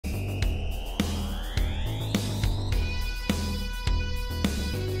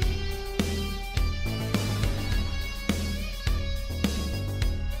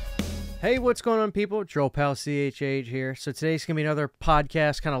Hey, what's going on, people? It's your old pal CHH here. So today's going to be another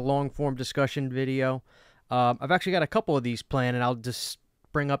podcast, kind of long-form discussion video. I've actually got a couple of these planned, and I'll just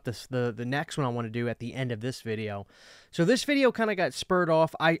bring up the next one I want to do at the end of this video. So this video kind of got spurred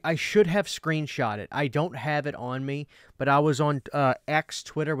off. I should have screenshot it. I don't have it on me, but I was on X,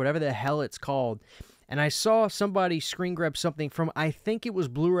 Twitter, whatever the hell it's called, and I saw somebody screen grab something from, I think it was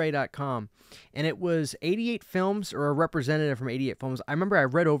Blu-ray.com, and it was 88 Films, or a representative from 88 Films. I remember I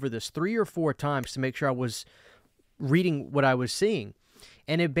read over this 3 or 4 times to make sure I was reading what I was seeing.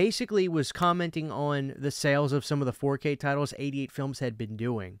 And it basically was commenting on the sales of some of the 4K titles 88 Films had been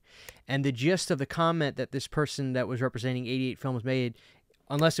doing. And the gist of the comment that this person that was representing 88 Films made,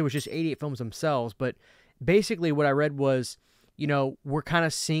 unless it was just 88 Films themselves, but basically what I read was, you know, we're kind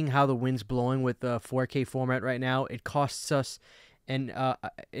of seeing how the wind's blowing with the 4K format right now. It costs us, and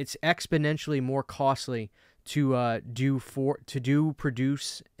it's exponentially more costly to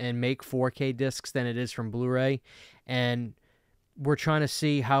produce and make 4K discs than it is from Blu-ray. And we're trying to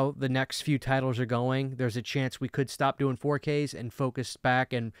see how the next few titles are going. There's a chance we could stop doing 4Ks and focus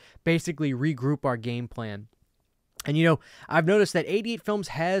back and basically regroup our game plan. And, you know, I've noticed that 88 Films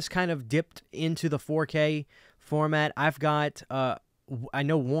has kind of dipped into the 4K format. I've got, I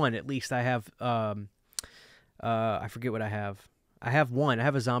know one at least. I have, I forget what I have. I have one. I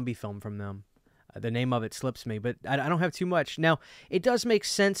have a zombie film from them. The name of it slips me, but I don't have too much. Now, it does make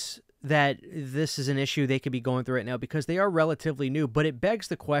sense that this is an issue they could be going through right now because they are relatively new, but it begs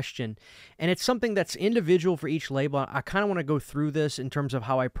the question, and it's something that's individual for each label. I kind of want to go through this in terms of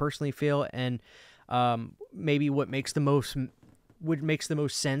how I personally feel and maybe what makes the most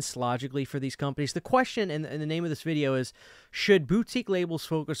sense logically for these companies. The question and the name of this video is, should boutique labels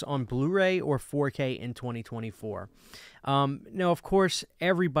focus on Blu-ray or 4K in 2024? Now, of course,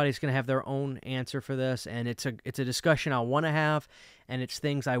 everybody's going to have their own answer for this, and it's a discussion I want to have, and it's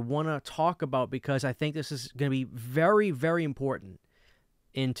things I want to talk about because I think this is going to be very, very important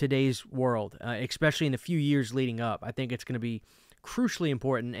in today's world, especially in the few years leading up. I think it's going to be crucially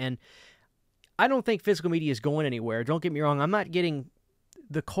important, and I don't think physical media is going anywhere. Don't get me wrong. I'm not getting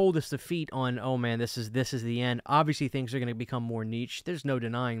the coldest of feet on, oh man, this is the end. Obviously, things are going to become more niche. There's no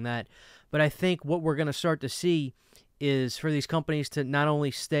denying that. But I think what we're going to start to see is for these companies to not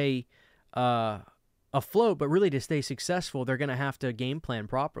only stay afloat, but really to stay successful, they're going to have to game plan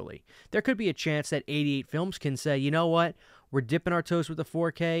properly. There could be a chance that 88 Films can say, you know what, we're dipping our toes with the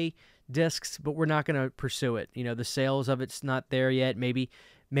 4K discs, but we're not going to pursue it. You know, the sales of it's not there yet. Maybe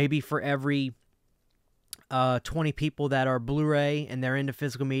for every 20 people that are Blu-ray and they're into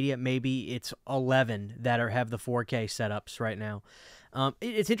physical media, maybe it's 11 that have the 4K setups right now.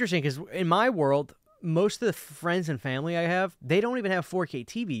 It's interesting because in my world, most of the friends and family I have, they don't even have 4K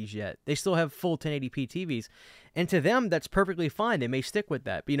TVs yet. They still have full 1080p TVs. And to them, that's perfectly fine. They may stick with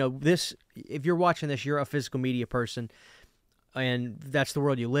that. But, you know, if you're watching this, you're a physical media person, and that's the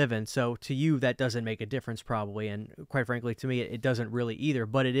world you live in. So to you, that doesn't make a difference probably. And quite frankly, to me, it doesn't really either.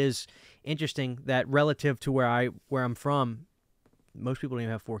 But it is interesting that relative to where I'm from, most people don't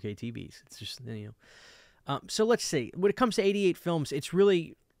even have 4K TVs. It's just, you know. So let's see. When it comes to 88 Films, it's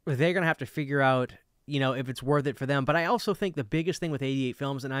really, they're going to have to figure out, you know, if it's worth it for them. But I also think the biggest thing with 88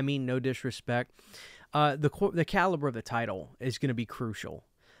 Films, and I mean no disrespect, the caliber of the title is going to be crucial.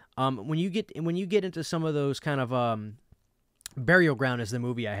 When you get into some of those kind of Burial Ground is the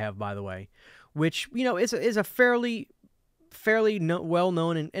movie I have, by the way, which, you know, is a fairly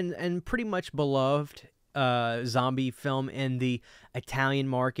well-known and pretty much beloved zombie film in the Italian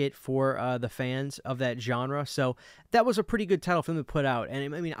market for the fans of that genre. So that was a pretty good title for them to put out,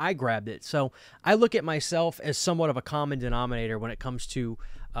 and I mean, I grabbed it. So I look at myself as somewhat of a common denominator when it comes to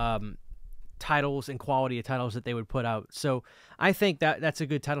titles and quality of titles that they would put out. So I think that's a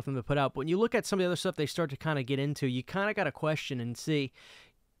good title for them to put out. But when you look at some of the other stuff they start to kind of get into, you kind of got to question and see,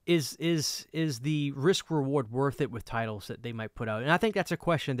 is the risk reward worth it with titles that they might put out? And I think that's a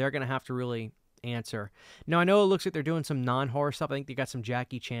question they're going to have to really answer. Now, I know it looks like they're doing some non-horror stuff. I think they got some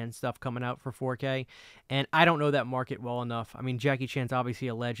Jackie Chan stuff coming out for 4K, and I don't know that market well enough. I mean, Jackie Chan's obviously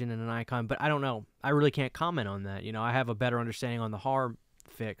a legend and an icon, but I don't know. I really can't comment on that. You know, I have a better understanding on the horror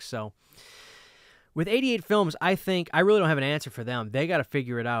fix. So with 88 Films, I think I really don't have an answer for them. They got to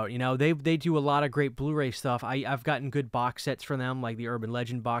figure it out. You know, they do a lot of great Blu-ray stuff. I've gotten good box sets from them, like the Urban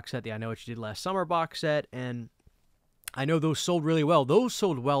Legend box set, the I Know What You Did Last Summer box set, and I know those sold really well. Those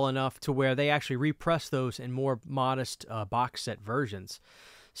sold well enough to where they actually repressed those in more modest box set versions.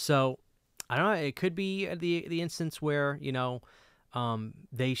 So I don't know. It could be the instance where, you know,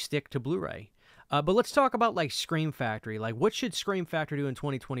 they stick to Blu-ray. But let's talk about like Scream Factory. Like, what should Scream Factory do in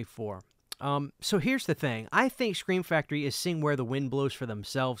 2024? So here's the thing. I think Scream Factory is seeing where the wind blows for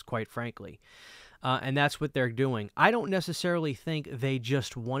themselves, quite frankly. And that's what they're doing. I don't necessarily think they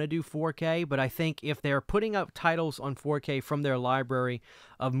just want to do 4K, but I think if they're putting up titles on 4K from their library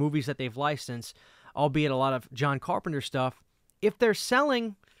of movies that they've licensed, albeit a lot of John Carpenter stuff, if they're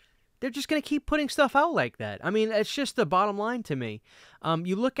selling, they're just going to keep putting stuff out like that. I mean, it's just the bottom line to me.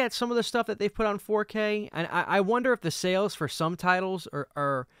 You look at some of the stuff that they've put on 4K, and I wonder if the sales for some titles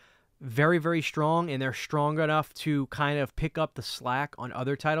are very, very strong, and they're strong enough to kind of pick up the slack on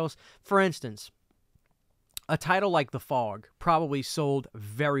other titles. For instance, a title like The Fog probably sold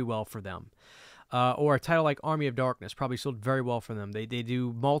very well for them. Or a title like Army of Darkness probably sold very well for them. They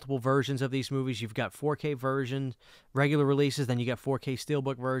do multiple versions of these movies. You've got 4K versions, regular releases, then you got 4K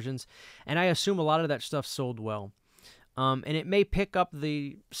Steelbook versions. And I assume a lot of that stuff sold well. And it may pick up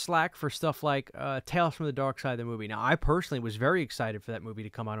the slack for stuff like Tales from the Dark Side of the movie. Now, I personally was very excited for that movie to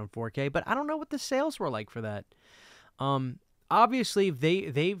come out on 4K, but I don't know what the sales were like for that. Obviously,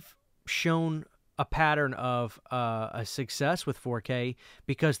 they've shown a pattern of a success with 4K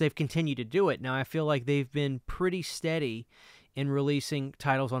because they've continued to do it. Now, I feel like they've been pretty steady in releasing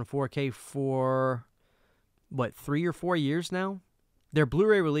titles on 4K for, 3 or 4 years now? Their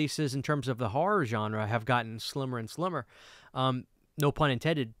Blu-ray releases in terms of the horror genre have gotten slimmer and slimmer. No pun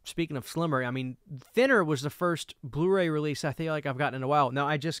intended. Speaking of slimmer, I mean, Thinner was the first Blu-ray release I feel like I've gotten in a while. Now,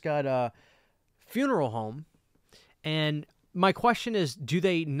 I just got Funeral Home, and my question is, do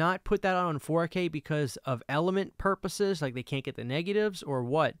they not put that out on 4K because of element purposes, like they can't get the negatives, or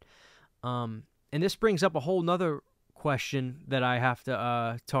what? And this brings up a whole nother question that I have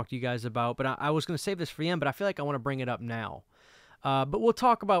to talk to you guys about, but I was going to save this for the end, but I feel like I want to bring it up now. But we'll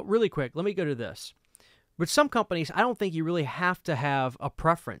talk about, really quick, let me go to this. With some companies, I don't think you really have to have a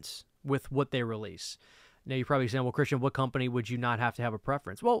preference with what they release. Now, you're probably saying, well, Christian, what company would you not have to have a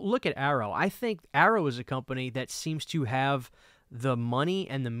preference? Well, look at Arrow. I think Arrow is a company that seems to have the money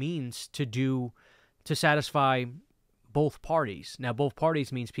and the means to satisfy both parties. Now, both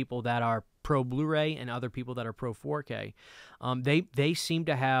parties means people that are pro Blu-ray and other people that are pro 4K. They seem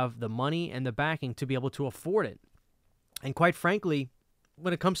to have the money and the backing to be able to afford it. And quite frankly,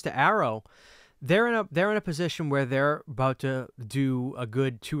 when it comes to Arrow, they're in a position where they're about to do a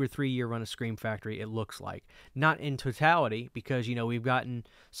good 2 or 3 year run of Scream Factory, it looks like. Not in totality, because, you know, we've gotten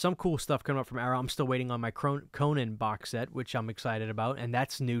some cool stuff coming up from Arrow. I'm still waiting on my Conan box set, which I'm excited about, and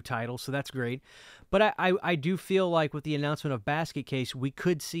that's new title, so that's great. But I do feel like with the announcement of Basket Case, we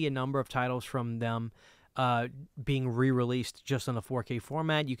could see a number of titles from them being re-released just on the 4K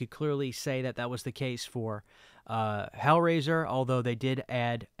format. You could clearly say that was the case for Hellraiser, although they did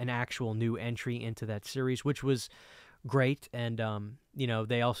add an actual new entry into that series, which was great. And you know,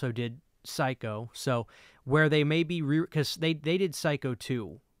 they also did Psycho, so where they may be because they did Psycho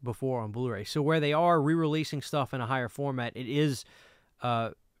 2 before on Blu-ray, so where they are re-releasing stuff in a higher format, it is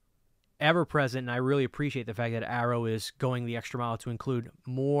ever present, and I really appreciate the fact that Arrow is going the extra mile to include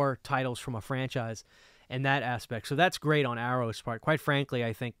more titles from a franchise in that aspect. So that's great on Arrow's part. Quite frankly,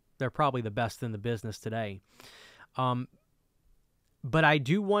 I think they're probably the best in the business today. But I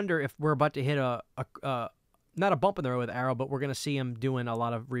do wonder if we're about to hit not a bump in the road with Arrow, but we're going to see them doing a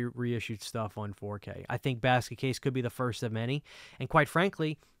lot of reissued stuff on 4K. I think Basket Case could be the first of many, and quite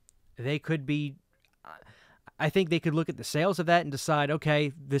frankly, they could be. I think they could look at the sales of that and decide,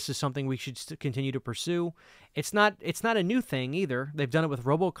 okay, this is something we should continue to pursue. It's not a new thing either. They've done it with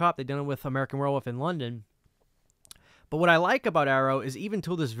RoboCop. They've done it with American Werewolf in London. But what I like about Arrow is even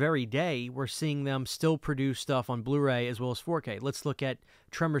till this very day, we're seeing them still produce stuff on Blu-ray as well as 4K. Let's look at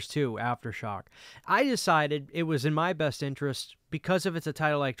Tremors 2, Aftershock. I decided it was in my best interest, because if it's a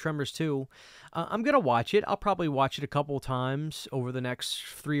title like Tremors 2, I'm going to watch it. I'll probably watch it a couple times over the next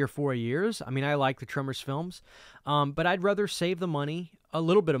 3 or 4 years. I mean, I like the Tremors films, but I'd rather save the money, a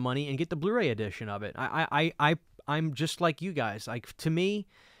little bit of money, and get the Blu-ray edition of it. I'm just like you guys. Like, to me,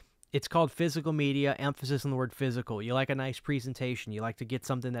 it's called physical media, emphasis on the word physical. You like a nice presentation. You like to get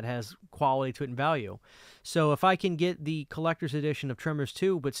something that has quality to it and value. So if I can get the collector's edition of Tremors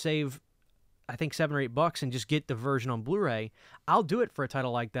 2, but save, I think, $7 or $8 and just get the version on Blu-ray, I'll do it for a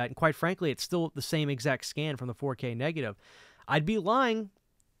title like that. And quite frankly, it's still the same exact scan from the 4K negative. I'd be lying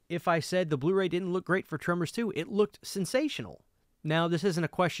if I said the Blu-ray didn't look great for Tremors 2. It looked sensational. Now, this isn't a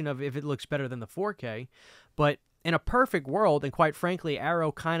question of if it looks better than the 4K, but in a perfect world, and quite frankly,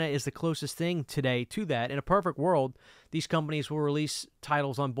 Arrow kind of is the closest thing today to that. In a perfect world, these companies will release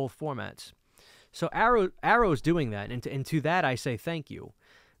titles on both formats. So Arrow is doing that, and to that I say thank you,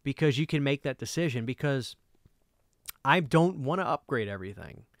 because you can make that decision, because I don't want to upgrade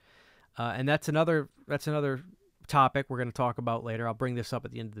everything. And that's another topic we're going to talk about later. I'll bring this up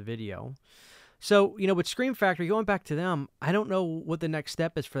at the end of the video. So, you know, with Scream Factory, going back to them, I don't know what the next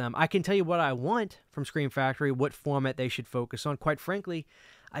step is for them. I can tell you what I want from Scream Factory, what format they should focus on. Quite frankly,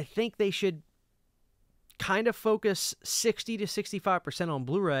 I think they should kind of focus 60 to 65% on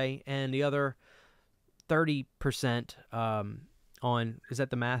Blu-ray and the other 30% on, is that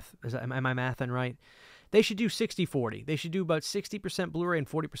the math? Am I mathing right? They should do 60-40. They should do about 60% Blu-ray and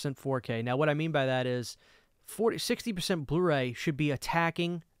 40% 4K. Now, what I mean by that is 60% Blu-ray should be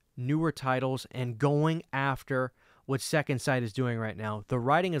attacking newer titles and going after what Second Sight is doing right now. The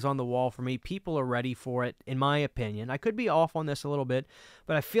writing is on the wall for me. People are ready for it, in my opinion. I could be off on this a little bit,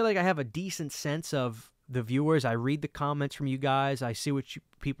 but I feel like I have a decent sense of the viewers. I read the comments from you guys. I see what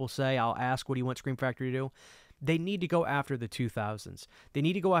people say. I'll ask, what do you want Scream Factory to do? They need to go after the 2000s. They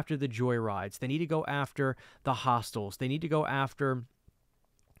need to go after the Joyrides. They need to go after the Hostels. They need to go after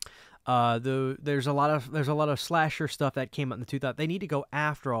there's a lot of slasher stuff that came out in the 2000s. They need to go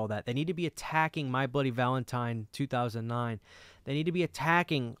after all that. They need to be attacking My Bloody Valentine 2009. They need to be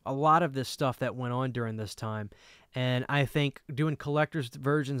attacking a lot of this stuff that went on during this time. And I think doing collector's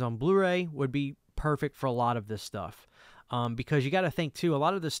versions on Blu-ray would be perfect for a lot of this stuff. Because you got to think too, a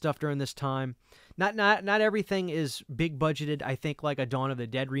lot of this stuff during this time, not everything is big budgeted. I think like a Dawn of the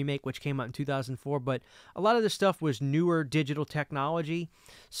Dead remake, which came out in 2004, but a lot of this stuff was newer digital technology.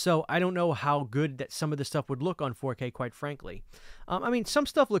 So I don't know how good that some of the stuff would look on 4K, quite frankly. I mean, some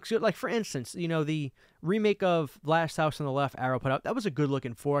stuff looks good. Like for instance, you know, the remake of Last House on the Left, Arrow put out, that was a good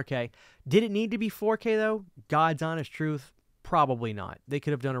looking 4K. Did it need to be 4K though? God's honest truth. Probably not. They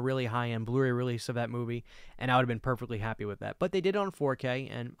could have done a really high-end Blu-ray release of that movie, and I would have been perfectly happy with that. But they did it on 4K,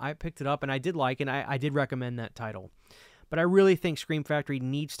 and I picked it up, and I did like it, and I did recommend that title. But I really think Scream Factory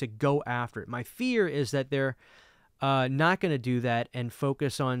needs to go after it. My fear is that they're not going to do that and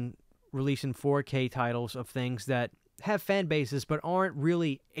focus on releasing 4K titles of things that have fan bases but aren't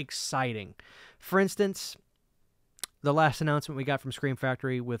really exciting. For instance, the last announcement we got from Scream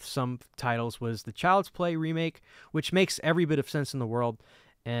Factory with some titles was the Child's Play remake, which makes every bit of sense in the world.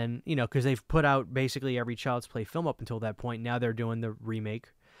 And, you know, because they've put out basically every Child's Play film up until that point. Now they're doing the remake.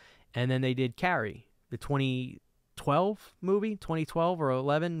 And then they did Carrie, the 2012 movie, 2012 or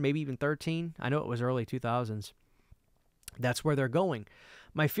 11, maybe even 13. I know it was early 2000s. That's where they're going.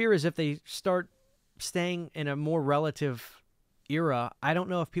 My fear is if they start staying in a more relative era, I don't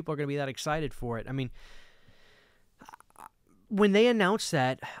know if people are going to be that excited for it. I mean, when they announced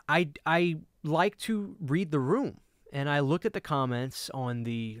that, I like to read the room, and I looked at the comments on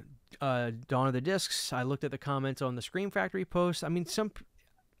the Dawn of the Discs. I looked at the comments on the Scream Factory post. I mean,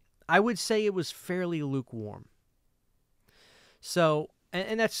 I would say it was fairly lukewarm. So,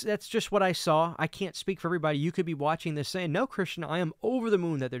 and that's just what I saw. I can't speak for everybody. You could be watching this saying, "No, Christian, I am over the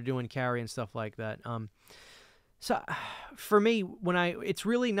moon that they're doing Carrie and stuff like that." So for me, it's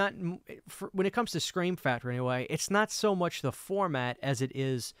really not, when it comes to Scream Factory anyway, it's not so much the format as it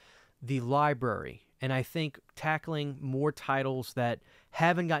is the library. And I think tackling more titles that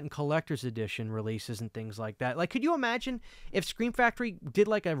haven't gotten collector's edition releases and things like that. Like, could you imagine if Scream Factory did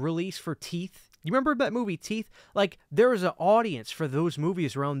like a release for Teeth? You remember that movie, Teeth? Like, there was an audience for those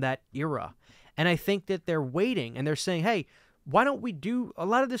movies around that era. And I think that they're waiting and they're saying, hey, why don't we do, a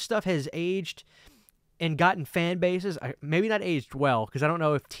lot of this stuff has aged and gotten fan bases, maybe not aged well, because I don't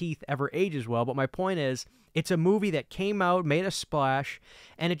know if Teeth ever ages well, but my point is, it's a movie that came out, made a splash,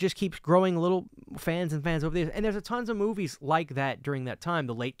 and it just keeps growing little fans and fans over there. And there's a tons of movies like that during that time,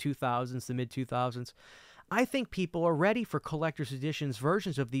 the late 2000s, the mid-2000s. I think people are ready for collector's editions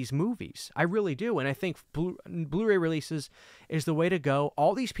versions of these movies. I really do, and I think Blu-ray releases is the way to go.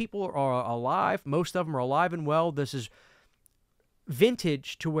 All these people are alive. Most of them are alive and well. This is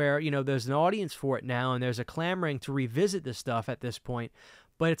vintage to where, you know, there's an audience for it now and there's a clamoring to revisit this stuff at this point,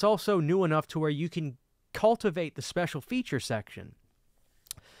 but it's also new enough to where you can cultivate the special feature section.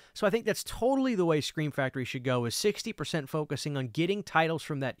 So I think that's totally the way Scream Factory should go, is 60% focusing on getting titles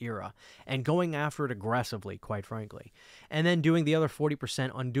from that era and going after it aggressively, quite frankly. And then doing the other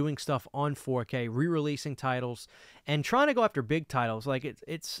 40% on doing stuff on 4K, re-releasing titles, and trying to go after big titles. Like,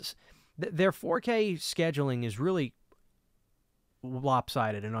 their 4K scheduling is really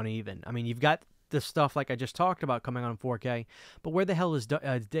lopsided and uneven. I mean, you've got the stuff like I just talked about coming on 4K, but where the hell is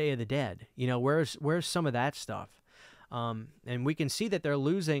Day of the Dead? You know, where's some of that stuff? And we can see that they're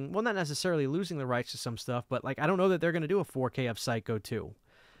losing, well, not necessarily losing the rights to some stuff, but like, I don't know that they're going to do a 4K of Psycho 2.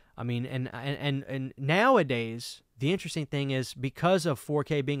 I mean, and nowadays, the interesting thing is, because of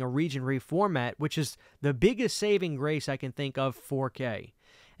 4K being a region reformat, which is the biggest saving grace I can think of 4K.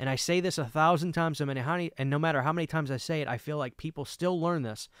 And I say this 1,000 times, and no matter how many times I say it, I feel like people still learn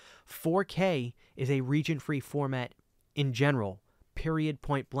this. 4K is a region-free format in general, period,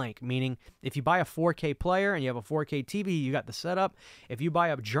 point blank. Meaning, if you buy a 4K player and you have a 4K TV, you got the setup. If you buy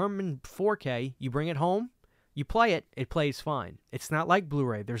a German 4K, you bring it home, you play it, it plays fine. It's not like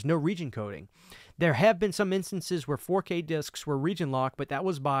Blu-ray. There's no region coding. There have been some instances where 4K discs were region locked, but that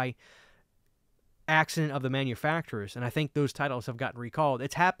was by accident of the manufacturers, and I think those titles have gotten recalled.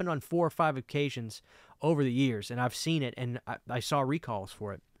 It's happened on 4 or 5 occasions over the years, and I've seen it, and I saw recalls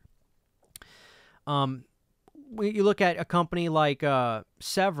for it. When you look at a company like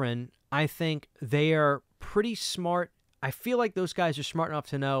Severin, I think they are pretty smart. I feel like those guys are smart enough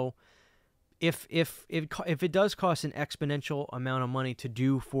to know if it does cost an exponential amount of money to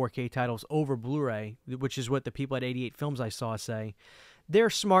do 4K titles over Blu-ray, which is what the people at 88 Films I saw say,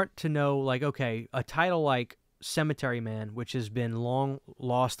 they're smart to know, like, okay, a title like Cemetery Man, which has been long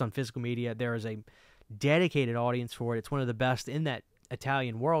lost on physical media, there is a dedicated audience for it. It's one of the best in that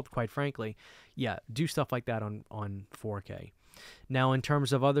Italian world, quite frankly. Yeah, do stuff like that on 4K. Now, in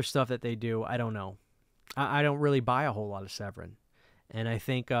terms of other stuff that they do, I don't know. I don't really buy a whole lot of Severin. And I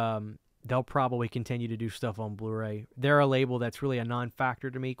think they'll probably continue to do stuff on Blu-ray. They're a label that's really a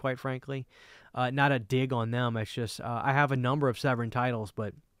non-factor to me, quite frankly. Not a dig on them. It's just I have a number of Severin titles,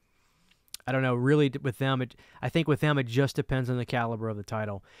 but I don't know. Really, with them, I think with them it just depends on the caliber of the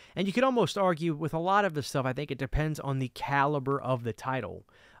title. And you could almost argue with a lot of the stuff. I think it depends on the caliber of the title.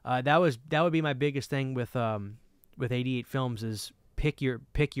 That would be my biggest thing with 88 Films is pick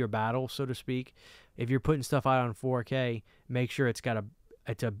your battle, so to speak. If you're putting stuff out on 4K, make sure it's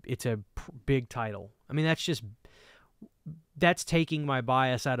a big title. I mean, that's taking my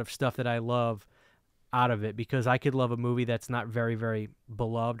bias out of stuff that I love out of it, because I could love a movie that's not very, very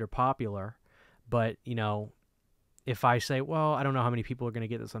beloved or popular, but, you know, if I say, well, I don't know how many people are going to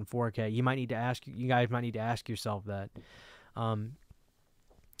get this on 4K, you guys might need to ask yourself that.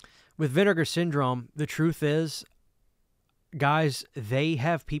 With Vinegar Syndrome, the truth is, guys, they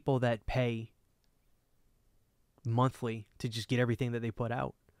have people that pay monthly to just get everything that they put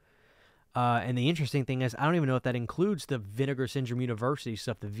out. And the interesting thing is, I don't even know if that includes the Vinegar Syndrome University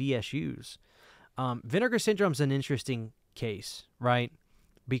stuff, the VSUs. Vinegar Syndrome's an interesting case, right?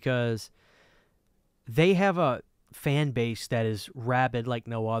 Because they have a fan base that is rabid like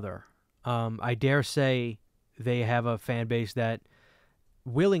no other. I dare say they have a fan base that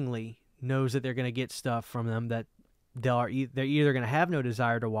willingly knows that they're going to get stuff from them that they're either going to have no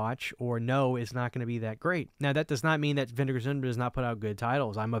desire to watch or no, it's not going to be that great. Now, that does not mean that Vinegar Syndrome does not put out good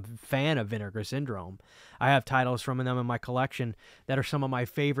titles. I'm a fan of Vinegar Syndrome. I have titles from them in my collection that are some of my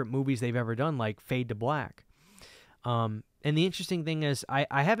favorite movies they've ever done, like Fade to Black. And the interesting thing is,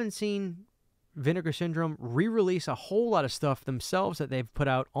 I haven't seen Vinegar Syndrome re-release a whole lot of stuff themselves that they've put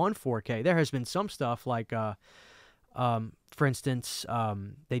out on 4K. There has been some stuff like, for instance,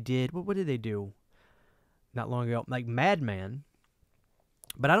 they did, what did they do? Not long ago, like Madman,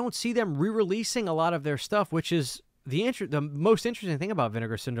 but I don't see them re-releasing a lot of their stuff, which is the most interesting thing about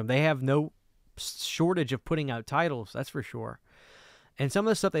Vinegar Syndrome. They have no shortage of putting out titles, that's for sure. And some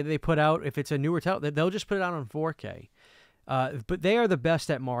of the stuff that they put out, if it's a newer title, they'll just put it out on 4K. But they are the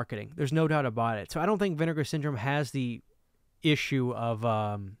best at marketing. There's no doubt about it. So I don't think Vinegar Syndrome has the issue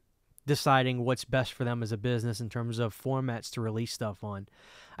of deciding what's best for them as a business in terms of formats to release stuff on.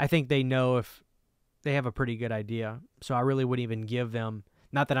 I think they know if they have a pretty good idea. So I really wouldn't even give them,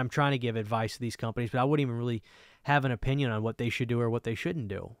 not that I'm trying to give advice to these companies, but I wouldn't even really have an opinion on what they should do or what they shouldn't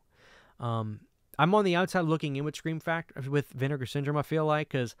do. I'm on the outside looking in with Vinegar Syndrome, I feel like,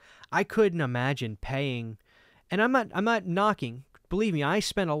 because I couldn't imagine paying, and I'm not knocking. Believe me, I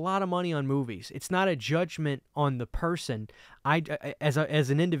spend a lot of money on movies. It's not a judgment on the person. As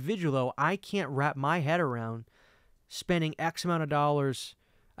an individual, though, I can't wrap my head around spending X amount of dollars.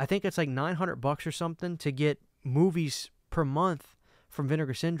 I think it's like $900 or something to get movies per month from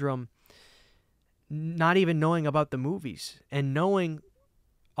Vinegar Syndrome, not even knowing about the movies and knowing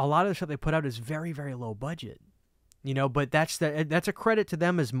a lot of the stuff they put out is very, very low budget, you know. But that's a credit to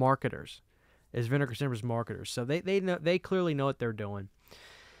them as marketers, as Vinegar Syndrome's marketers. So they clearly know what they're doing.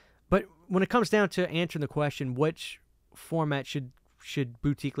 But when it comes down to answering the question, which format should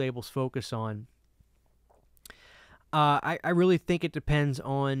boutique labels focus on? I really think it depends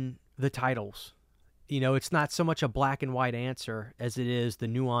on the titles. You know, it's not so much a black and white answer as it is the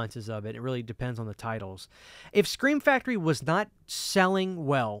nuances of it. It really depends on the titles. If Scream Factory was not selling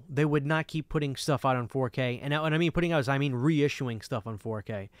well, they would not keep putting stuff out on 4K. And when I mean putting out, I mean reissuing stuff on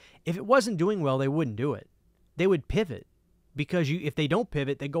 4K. If it wasn't doing well, they wouldn't do it. They would pivot, because if they don't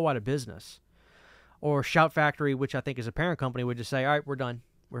pivot, they go out of business. Or Shout Factory, which I think is a parent company, would just say, all right, we're done.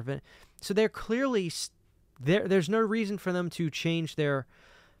 So they're clearly there's no reason for them to change their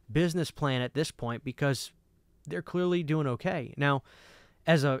business plan at this point because they're clearly doing okay. Now,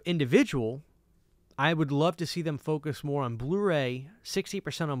 as an individual, I would love to see them focus more on Blu-ray,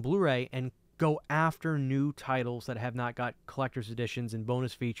 60% on Blu-ray, and go after new titles that have not got collector's editions and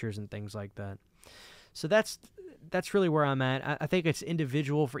bonus features and things like that. So that's really where I'm at. I think it's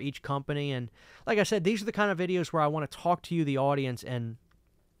individual for each company, and like I said, these are the kind of videos where I want to talk to you, the audience, and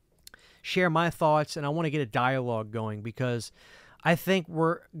share my thoughts, and I want to get a dialogue going because I think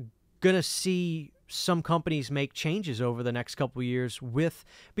we're going to see some companies make changes over the next couple of years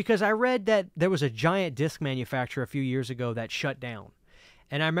because I read that there was a giant disc manufacturer a few years ago that shut down.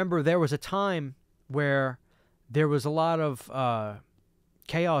 And I remember there was a time where there was a lot of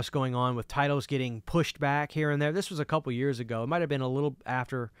chaos going on with titles getting pushed back here and there. This was a couple years ago. It might have been a little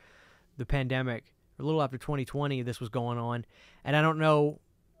after the pandemic, a little after 2020 this was going on. And I don't know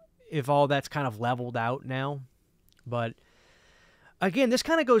if all that's kind of leveled out now. But again, this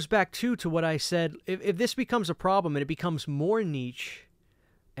kind of goes back to what I said. If this becomes a problem and it becomes more niche,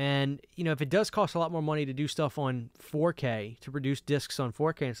 and if it does cost a lot more money to do stuff on 4K, to produce discs on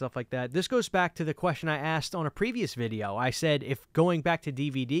 4K and stuff like that, this goes back to the question I asked on a previous video. I said, if going back to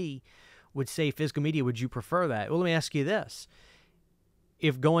DVD would save physical media, would you prefer that? Well, let me ask you this.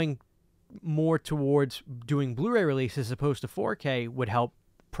 If going more towards doing Blu-ray releases as opposed to 4K would help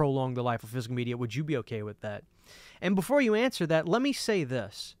prolong the life of physical media, would you be okay with that? And before you answer that, let me say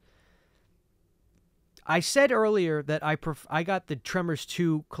this. I said earlier that I got the Tremors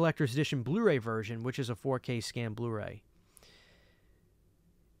 2 Collector's Edition Blu-ray version, which is a 4K scan Blu-ray.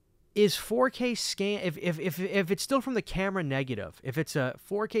 Is 4K scan, if it's still from the camera negative, if it's a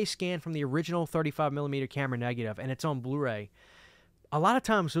 4K scan from the original 35mm camera negative and it's on Blu-ray, a lot of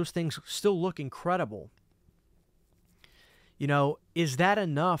times those things still look incredible. Is that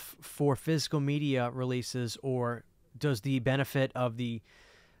enough for physical media releases, or does the benefit of the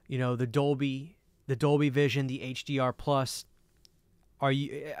Dolby Vision, the HDR Plus,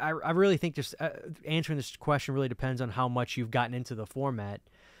 I really think just answering this question really depends on how much you've gotten into the format.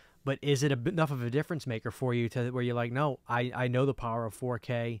 But is it enough of a difference maker for you to where you're like, no, I know the power of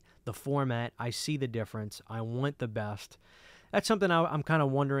 4K, the format, I see the difference, I want the best. That's something I'm kind of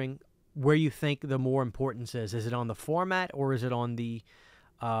wondering where you think the more importance is. Is it on the format, or is it on the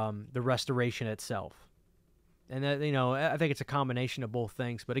restoration itself? And that, I think it's a combination of both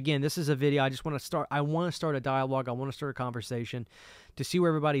things. But again, this is a video. I want to start a dialogue. I want to start a conversation to see where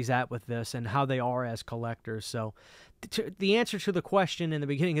everybody's at with this and how they are as collectors. So the answer to the question in the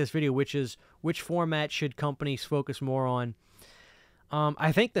beginning of this video, which is which format should companies focus more on,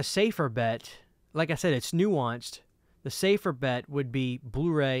 I think the safer bet, like I said, it's nuanced. The safer bet would be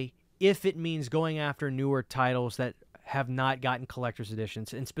Blu-ray, if it means going after newer titles that have not gotten collector's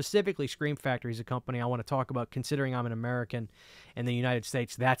editions. And specifically, Scream Factory is a company I want to talk about, considering I'm an American in the United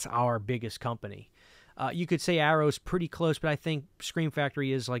States. That's our biggest company. You could say Arrow's pretty close, but I think Scream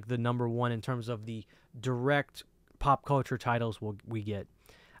Factory is like the #1 in terms of the direct pop culture titles we get.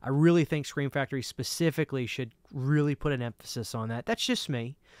 I really think Scream Factory specifically should really put an emphasis on that. That's just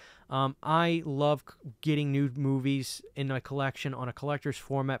me. I love getting new movies in my collection on a collector's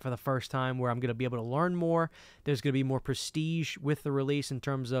format for the first time, where I'm going to be able to learn more. There's going to be more prestige with the release in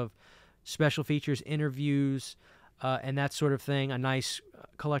terms of special features, interviews, and that sort of thing. A nice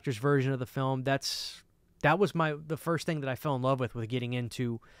collector's version of the film. That was the first thing that I fell in love with getting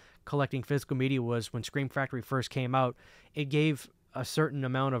into collecting physical media, was when Scream Factory first came out. It gave a certain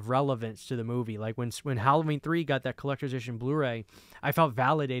amount of relevance to the movie. Like when Halloween 3 got that collector's edition Blu-ray, I felt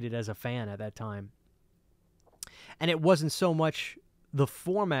validated as a fan at that time. And it wasn't so much the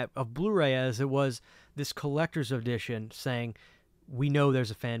format of Blu-ray as it was this collector's edition saying, we know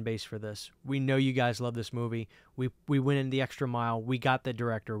there's a fan base for this. We know you guys love this movie. We went in the extra mile. We got the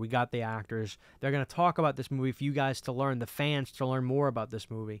director. We got the actors. They're going to talk about this movie for you guys to learn, the fans to learn more about this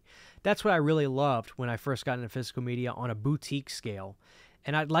movie. That's what I really loved when I first got into physical media on a boutique scale.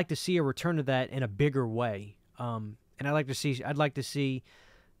 And I'd like to see a return to that in a bigger way. And I'd like to see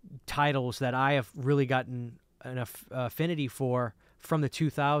titles that I have really gotten an affinity for from the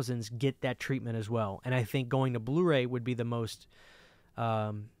 2000s get that treatment as well. And I think going to Blu-ray would be the most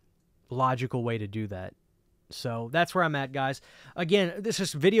logical way to do that. So that's where I'm at, guys. Again, this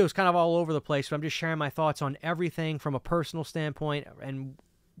video is kind of all over the place, but I'm just sharing my thoughts on everything from a personal standpoint and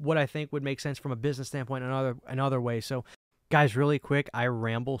what I think would make sense from a business standpoint and other ways. So, guys, really quick, I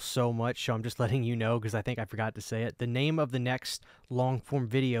ramble so much, so I'm just letting you know because I think I forgot to say it. The name of the next long-form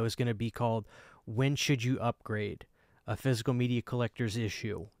video is going to be called "When Should You Upgrade? A Physical Media Collector's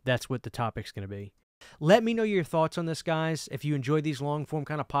Issue." That's what the topic's going to be. Let me know your thoughts on this, guys. If you enjoy these long-form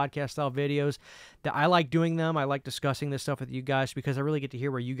kind of podcast-style videos, that I like doing them. I like discussing this stuff with you guys because I really get to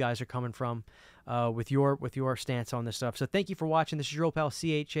hear where you guys are coming from with your stance on this stuff. So thank you for watching. This is your old pal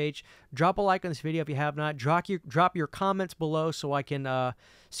CHH. Drop a like on this video if you have not. Drop your comments below so I can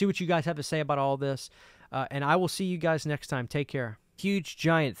see what you guys have to say about all this. And I will see you guys next time. Take care. Huge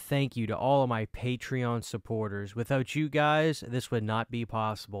giant thank you to all of my Patreon supporters. Without you guys, this would not be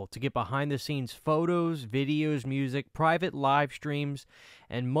possible. To get behind the scenes photos, videos, music, private live streams,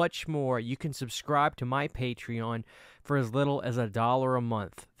 and much more, you can subscribe to my Patreon for as little as $1 a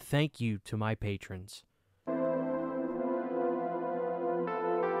month. Thank you to my patrons.